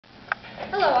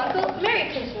Hello, Uncle. Merry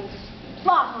Christmas.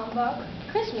 Bah, humbug.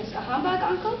 Christmas, a humbug,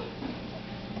 Uncle?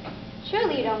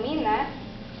 Surely you don't mean that.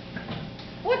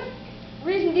 What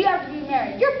reason do you have to be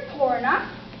married? You're poor enough.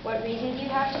 What reason do you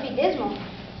have to be dismal?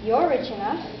 You're rich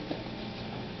enough.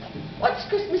 What's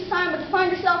Christmas time but to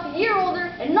find yourself a year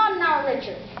older and not an hour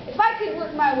richer? If I could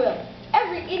work my will,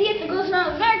 every idiot that goes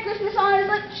around with Merry Christmas on his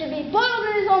lips should be boiled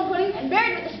in his own pudding and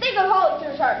buried with a stake of holly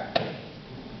through his heart.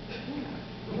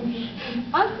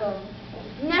 Uncle.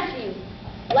 Nephew,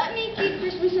 let me keep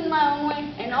Christmas in my own way,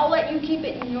 and I'll let you keep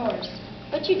it in yours.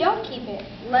 But you don't keep it.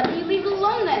 Let me leave it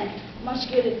alone then. Much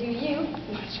good it do you,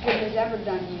 much good has ever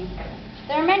done you.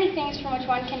 There are many things from which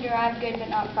one can derive good but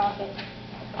not profit.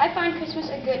 I find Christmas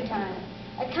a good time,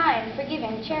 a kind,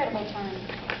 forgiving, charitable time.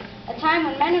 A time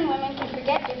when men and women can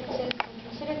forget differences and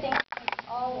consider things that make us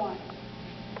all one.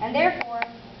 And therefore,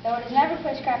 though it has never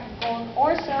put a scrap of gold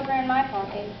or silver in my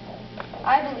pocket,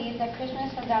 I believe that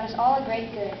Christmas has done us all a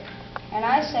great good. And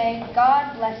I say,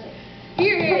 God bless it.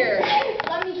 Hear, hear.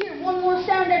 Let me hear one more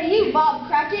sound out of you, Bob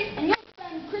Cratchit, and you'll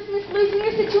spend Christmas losing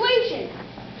your situation.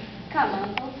 Come,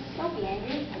 Uncle, don't be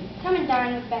angry. Come and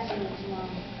dine with Bessie and me tomorrow.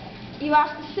 You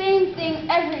ask the same thing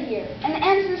every year, and the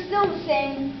answer is still the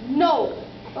same, no.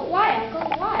 But why, Uncle,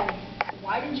 why?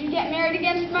 Why did you get married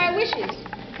against my wishes?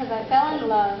 Because I fell in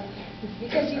love.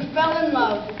 Because you fell in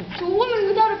love. To a woman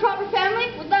without a proper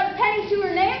family, without a penny to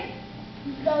her name,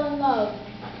 you fell in love.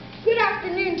 Good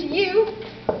afternoon to you.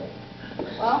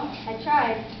 Well, I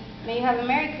tried. May you have a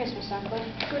Merry Christmas, Uncle.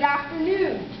 Good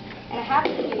afternoon. And a Happy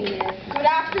New Year. Good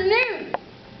afternoon.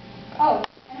 Oh,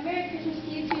 and a Merry Christmas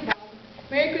to you too, Bob.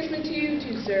 Merry Christmas to you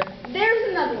too, sir. There's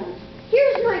another one.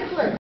 Here's my clerk.